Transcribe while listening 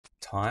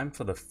Time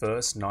for the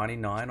first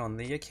 99 on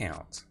the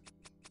account.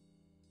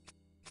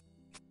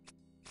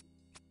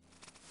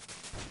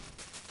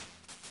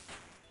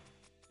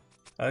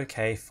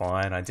 Okay,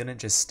 fine, I didn't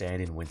just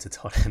stand in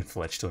Wintertot and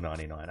fletch to a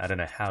 99. I don't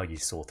know how you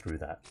saw through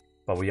that.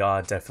 But we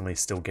are definitely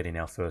still getting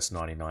our first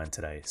 99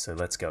 today, so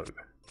let's go.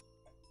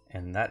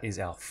 And that is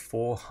our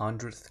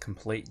 400th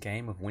complete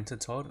game of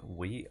Wintertot.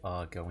 We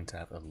are going to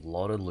have a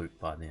lot of loot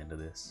by the end of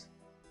this.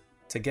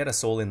 To get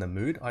us all in the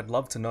mood, I'd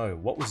love to know,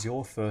 what was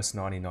your first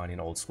 99 in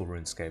old school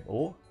RuneScape?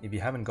 Or, if you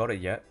haven't got it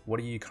yet,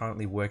 what are you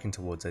currently working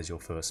towards as your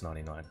first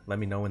 99? Let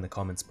me know in the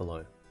comments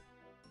below.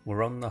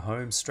 We're on the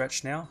home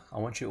stretch now. I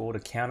want you all to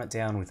count it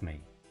down with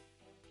me.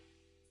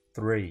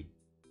 3.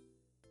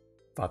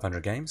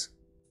 500 games.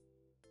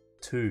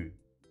 2.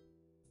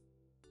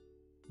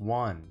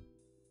 1.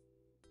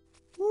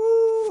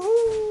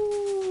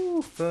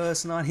 Woohoo!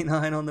 First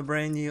 99 on the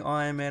brand new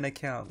Ironman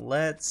account.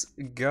 Let's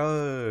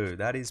go!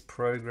 That is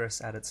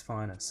progress at its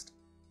finest.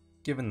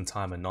 Given the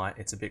time of night,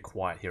 it's a bit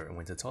quiet here at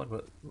Wintertot,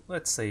 but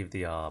let's see if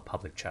the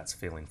public chat's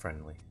feeling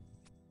friendly.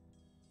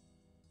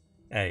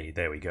 Hey,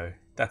 there we go.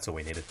 That's all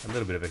we needed. A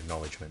little bit of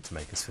acknowledgement to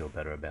make us feel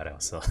better about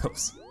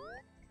ourselves.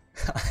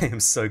 I am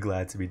so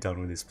glad to be done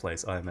with this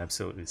place. I am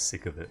absolutely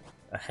sick of it.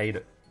 I hate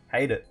it.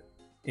 Hate it.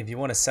 If you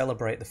want to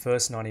celebrate the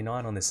first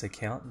 99 on this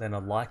account, then a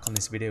like on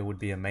this video would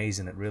be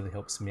amazing. It really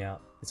helps me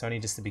out. It's only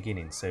just the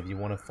beginning, so if you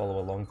want to follow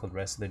along for the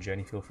rest of the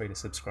journey, feel free to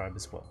subscribe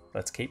as well.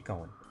 Let's keep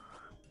going.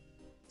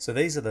 So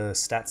these are the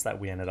stats that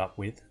we ended up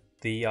with.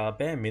 The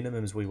bare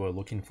minimums we were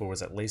looking for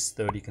was at least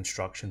 30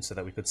 construction so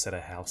that we could set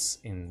a house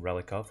in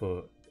Relica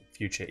for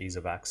future ease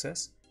of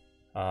access.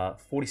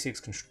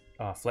 46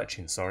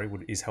 fletching, sorry,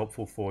 is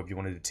helpful for if you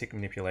want to do tick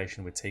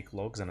manipulation with teak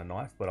logs and a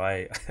knife, but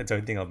I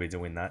don't think I'll be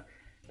doing that.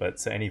 But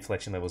so any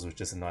fletching levels was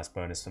just a nice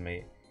bonus for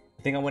me.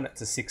 I think I went up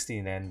to 60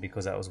 in the end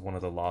because that was one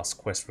of the last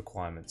quest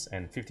requirements,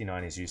 and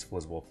 59 is useful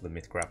as well for the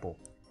myth grapple.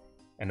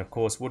 And of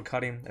course,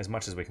 woodcutting, as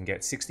much as we can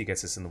get. 60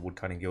 gets us in the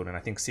woodcutting guild, and I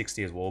think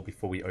 60 as well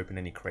before we open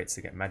any crates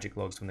to get magic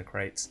logs from the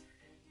crates.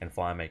 And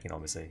fire making,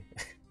 obviously,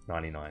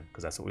 99,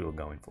 because that's what we were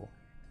going for.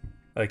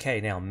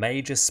 Okay, now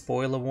major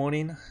spoiler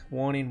warning,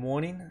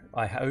 warning.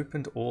 I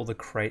opened all the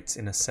crates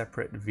in a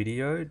separate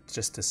video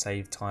just to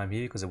save time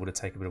here because it would have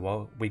taken a bit of a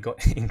while. We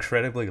got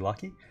incredibly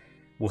lucky.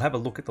 We'll have a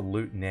look at the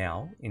loot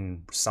now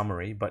in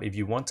summary, but if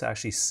you want to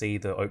actually see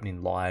the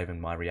opening live and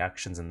my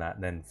reactions and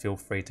that, then feel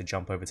free to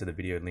jump over to the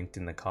video linked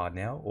in the card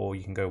now, or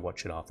you can go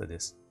watch it after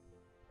this.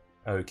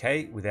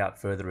 Okay,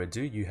 without further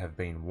ado, you have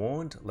been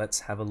warned. Let's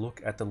have a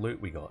look at the loot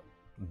we got.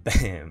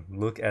 Bam!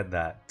 Look at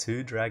that.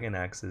 2 dragon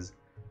axes.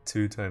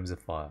 2 tomes of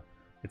fire.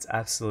 It's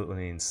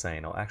absolutely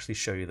insane. I'll actually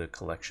show you the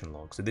collection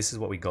log. So this is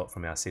what we got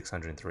from our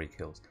 603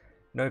 kills.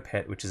 No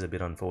pet, which is a bit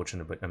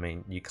unfortunate, but I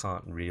mean, you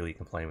can't really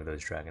complain with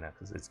those dragon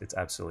axes. It's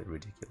absolutely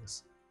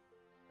ridiculous.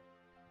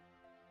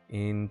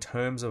 In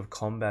terms of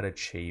combat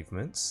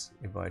achievements,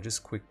 if I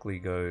just quickly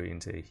go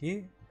into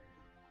here,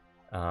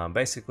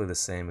 basically the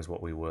same as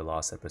what we were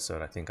last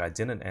episode. I think I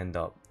didn't end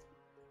up,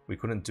 we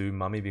couldn't do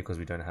mummy because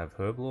we don't have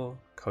herblore.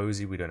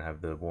 Cozy, we don't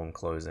have the warm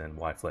clothes, and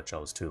white fletch, I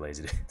was too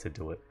lazy to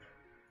do it.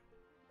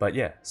 But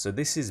yeah, so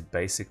this is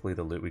basically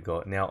the loot we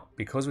got. Now,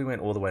 because we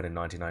went all the way to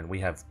 99, we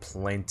have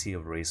plenty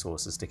of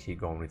resources to keep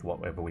going with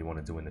whatever we want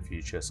to do in the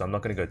future. So I'm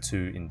not going to go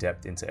too in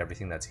depth into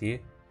everything that's here.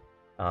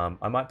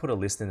 I might put a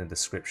list in the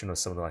description of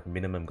some of the like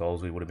minimum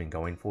goals we would have been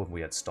going for if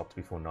we had stopped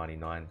before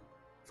 99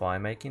 fire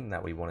making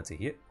that we wanted to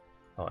hit.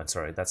 Oh, and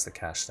sorry, that's the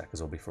cash stack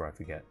as well before I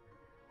forget.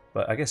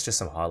 But I guess just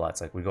some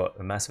highlights, like we got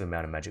a massive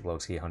amount of magic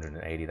logs here,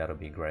 180, that'll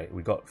be great.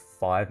 We got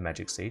 5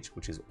 magic siege,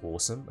 which is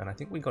awesome. And I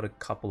think we got a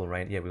couple of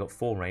rain, yeah, we got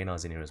 4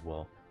 rainars in here as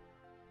well.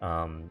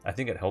 I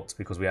think it helped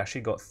because we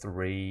actually got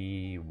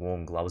 3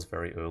 warm gloves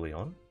very early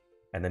on.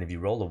 And then if you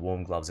roll the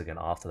warm gloves again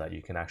after that,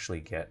 you can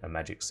actually get a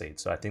magic seed.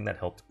 So I think that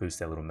helped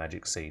boost our little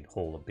magic seed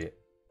haul a bit.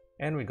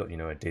 And we got, you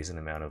know, a decent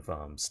amount of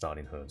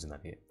starting herbs in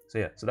that here. So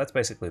yeah, so that's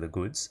basically the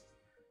goods.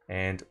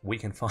 And we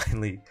can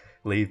finally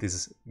leave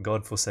this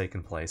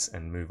godforsaken place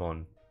and move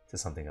on to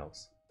something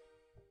else.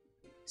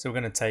 So we're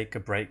going to take a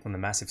break from the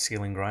massive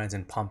ceiling grinds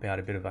and pump out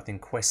a bit of, I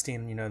think,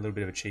 questing, you know, a little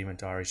bit of achievement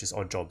diaries, just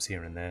odd jobs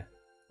here and there.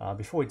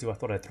 Before we do, I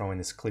thought I'd throw in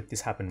this clip.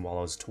 This happened while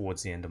I was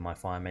towards the end of my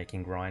fire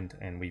making grind,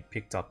 and we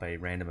picked up a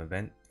random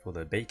event for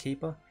the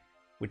beekeeper,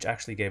 which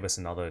actually gave us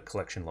another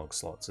collection log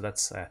slot. So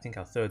that's, I think,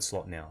 our 3rd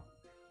slot now,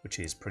 which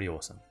is pretty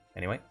awesome.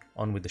 Anyway,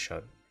 on with the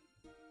show.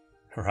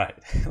 Alright,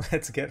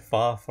 let's get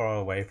far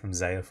away from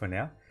Zeah for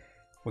now.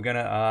 We're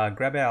gonna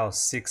grab our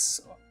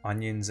 6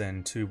 onions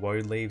and 2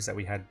 woad leaves that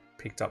we had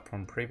picked up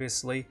from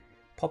previously,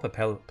 pop a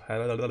player-owned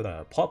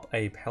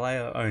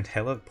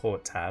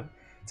teleport tab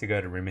to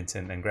go to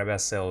Rimington and grab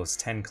ourselves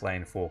 10 clay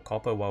and 4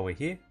 copper while we're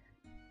here.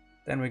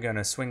 Then we're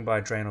gonna swing by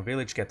Draenor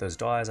Village, get those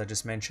dyes I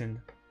just mentioned,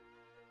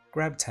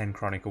 grab 10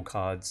 chronicle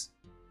cards,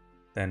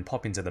 then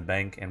pop into the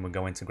bank and we're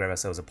going to grab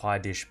ourselves a pie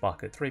dish,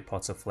 bucket, 3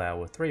 pots of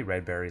flour, 3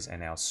 red berries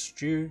and our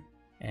stew,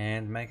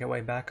 and make our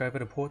way back over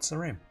to Port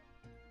Sarim.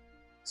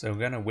 So we're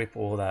going to whip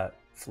all that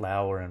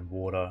flour and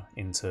water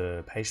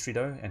into pastry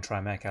dough and try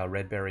and make our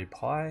red berry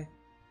pie.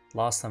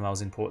 Last time I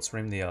was in Port's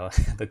Rim, the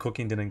the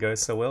cooking didn't go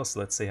so well, so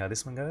let's see how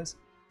this one goes.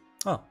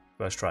 Oh,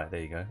 first try,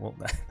 there you go. Well,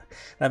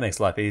 that makes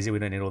life easy, we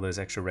don't need all those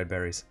extra red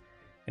berries.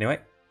 Anyway,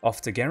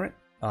 off to Gerrit.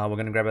 We're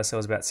going to grab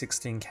ourselves about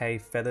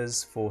 16k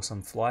feathers for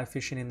some fly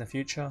fishing in the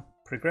future.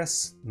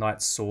 Progress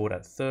Knight's Sword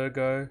at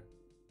Thurgo.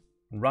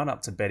 Run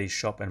up to Betty's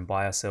shop and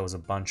buy ourselves a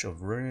bunch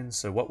of runes.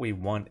 So what we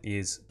want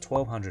is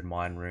 1200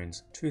 mine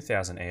runes,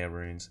 2000 air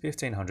runes,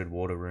 1500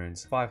 water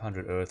runes,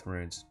 500 earth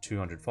runes,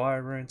 200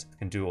 fire runes. We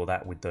can do all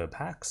that with the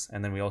packs.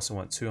 And then we also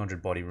want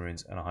 200 body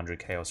runes and 100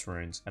 chaos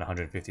runes and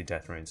 150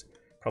 death runes.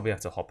 Probably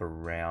have to hop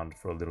around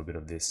for a little bit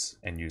of this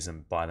and use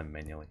them, buy them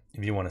manually,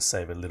 if you want to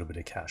save a little bit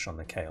of cash on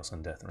the chaos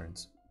and death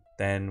runes.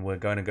 Then we're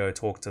going to go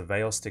talk to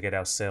Veos to get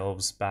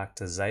ourselves back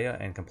to Zeah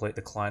and complete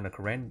the Client of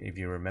Karen. If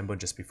you remember,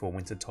 just before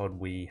Wintertodt,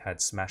 we had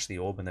smashed the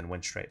orb and then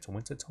went straight to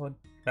Wintertodt.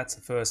 That's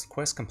the first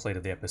quest complete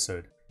of the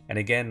episode. And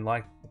again,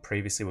 like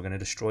previously, we're going to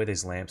destroy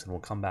these lamps and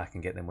we'll come back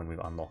and get them when we've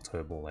unlocked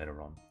Herbal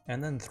later on.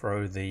 And then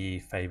throw the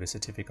favour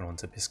certificate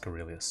onto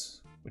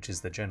Piscarilius, which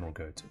is the general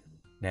go-to.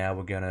 Now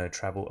we're going to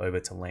travel over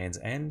to Land's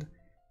End.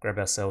 Grab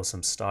ourselves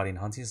some starting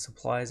hunting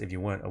supplies. If you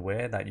weren't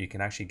aware that you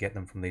can actually get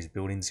them from these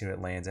buildings here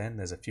at Land's End,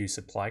 there's a few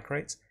supply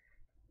crates.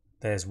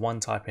 There's one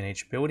type in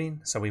each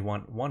building, so we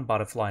want 1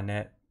 butterfly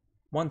net,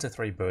 1 to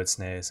 3 bird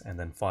snares, and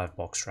then 5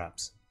 box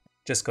traps.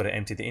 Just got to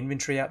empty the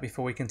inventory out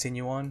before we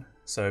continue on.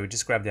 So we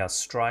just grabbed our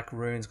strike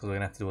runes because we're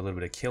going to have to do a little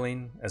bit of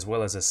killing, as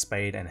well as a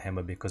spade and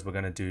hammer because we're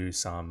going to do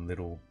some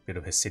little bit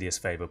of Hesidious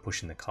favour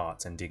pushing the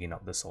carts and digging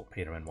up the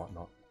saltpeter and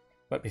whatnot.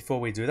 But before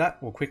we do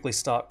that, we'll quickly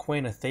start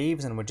Queen of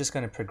Thieves and we're just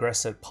going to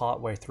progress it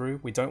part way through.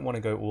 We don't want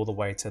to go all the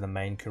way to the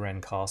main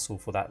Kuran castle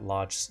for that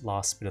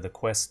last bit of the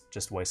quest,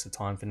 just waste of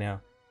time for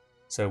now.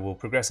 So we'll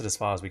progress it as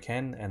far as we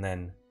can and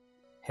then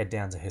head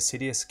down to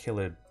Hesidious, kill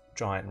a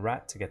giant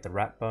rat to get the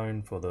rat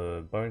bone for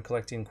the bone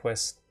collecting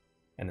quest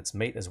and its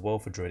meat as well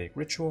for Druidic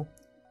Ritual.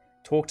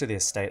 Talk to the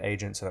estate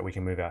agent so that we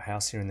can move our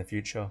house here in the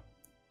future.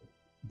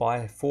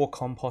 Buy 4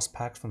 compost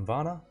packs from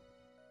Varna.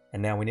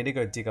 And now we need to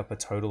go dig up a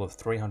total of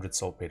 300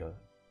 saltpeter.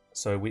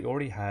 So we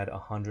already had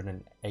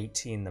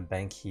 180 in the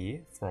bank here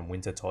from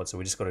Wintertodt, so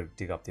we just got to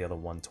dig up the other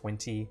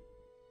 120.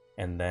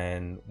 And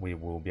then we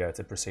will be able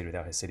to proceed with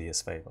our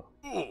Hesidious favour.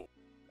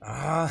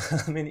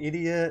 I'm an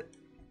idiot.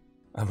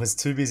 I was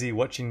too busy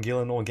watching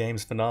Gillenor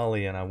Games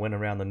finale and I went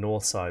around the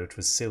north side, which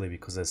was silly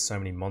because there's so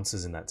many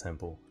monsters in that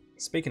temple.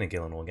 Speaking of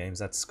Gillenor Games,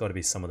 that's got to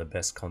be some of the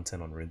best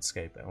content on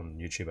RuneScape on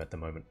YouTube at the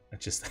moment.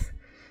 It's just,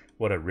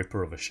 what a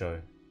ripper of a show.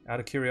 Out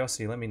of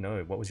curiosity, let me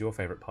know, what was your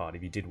favourite part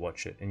if you did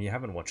watch it? And if you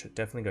haven't watched it,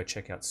 definitely go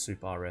check out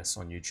OSRS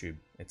on YouTube.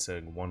 It's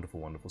a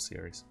wonderful, wonderful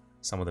series.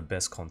 Some of the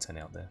best content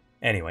out there.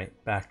 Anyway,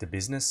 back to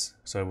business.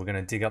 So we're going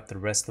to dig up the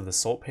rest of the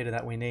saltpeter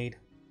that we need.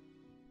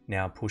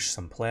 Now push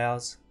some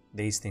plows.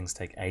 These things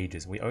take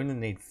ages. We only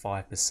need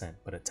 5%,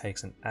 but it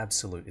takes an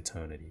absolute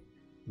eternity.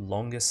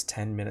 Longest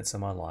 10 minutes of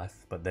my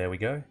life, but there we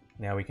go.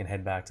 Now we can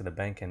head back to the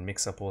bank and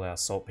mix up all our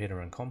saltpeter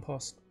and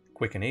compost.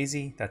 Quick and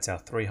easy, that's our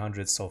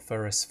 300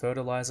 sulfurous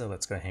fertilizer,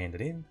 let's go hand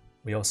it in.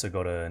 We also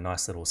got a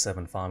nice little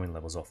 7 farming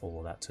levels off all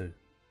of that too.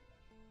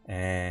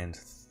 And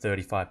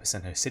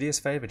 35% Hesidious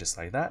favour, just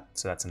like that,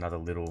 so that's another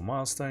little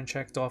milestone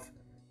checked off.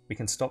 We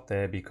can stop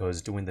there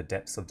because doing the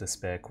Depths of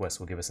Despair quest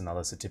will give us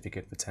another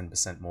certificate for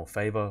 10% more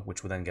favour,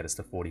 which will then get us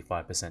to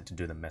 45% to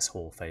do the mess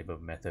hall favour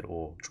method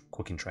or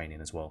cooking training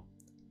as well.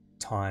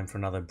 Time for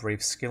another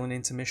brief skilling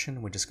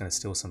intermission, we're just going to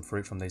steal some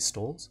fruit from these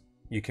stalls.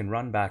 You can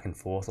run back and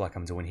forth like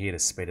I'm doing here to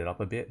speed it up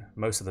a bit.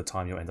 Most of the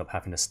time you'll end up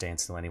having to stand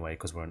still anyway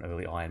because we're an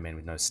early Ironman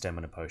with no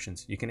stamina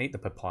potions. You can eat the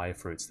papaya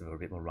fruits that are a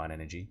bit more run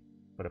energy,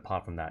 but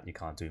apart from that you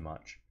can't do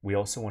much. We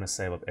also want to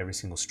save up every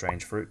single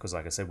strange fruit because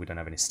like I said we don't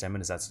have any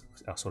stamina, that's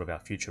sort of our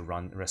future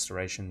run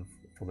restoration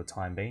for the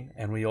time being.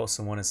 And we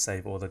also want to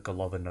save all the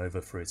Golova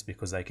Nova fruits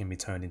because they can be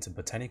turned into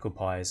botanical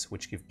pies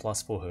which give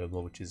 +4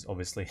 herbal, which is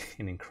obviously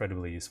an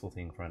incredibly useful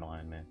thing for an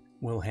Ironman.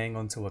 We'll hang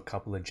on to a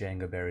couple of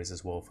Django berries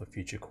as well for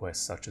future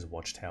quests such as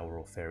Watchtower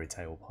or Fairy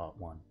Tale Part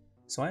 1.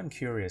 So I am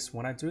curious,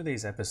 when I do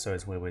these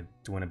episodes where we're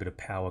doing a bit of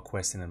power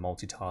questing and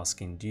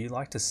multitasking, do you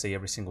like to see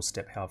every single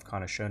step how I've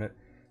kind of shown it?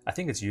 I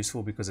think it's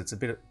useful because it's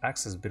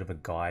acts as a bit of a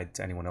guide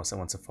to anyone else that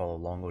wants to follow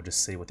along or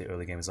just see what the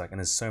early game is like, and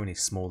there's so many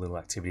small little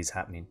activities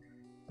happening,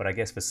 but I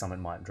guess for some it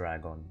might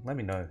drag on. Let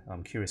me know,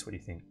 I'm curious what you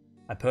think.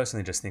 I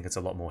personally just think it's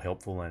a lot more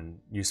helpful and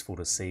useful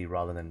to see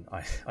rather than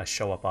I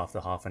show up after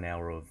half an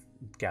hour of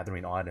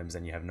gathering items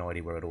and you have no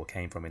idea where it all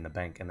came from in the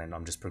bank and then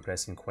I'm just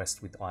progressing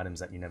quests with items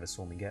that you never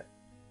saw me get.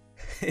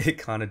 It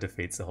kind of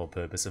defeats the whole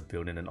purpose of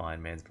building an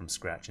Ironman from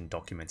scratch and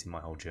documenting my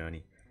whole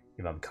journey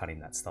if I'm cutting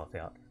that stuff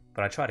out,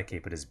 but I try to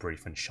keep it as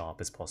brief and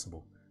sharp as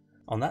possible.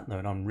 On that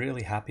note, I'm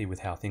really happy with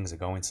how things are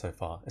going so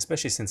far,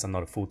 especially since I'm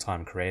not a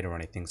full-time creator or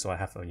anything, so I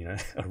have a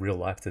real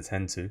life to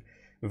tend to.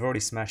 We've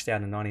already smashed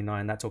out a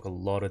 99, that took a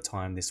lot of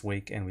time this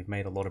week, and we've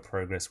made a lot of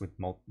progress with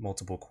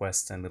multiple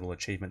quests and little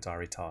achievement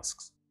diary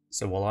tasks.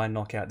 So while I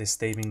knock out this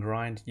thieving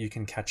grind, you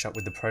can catch up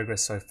with the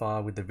progress so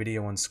far with the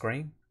video on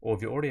screen, or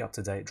if you're already up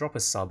to date, drop a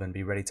sub and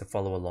be ready to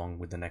follow along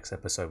with the next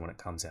episode when it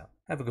comes out.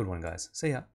 Have a good one guys, see ya!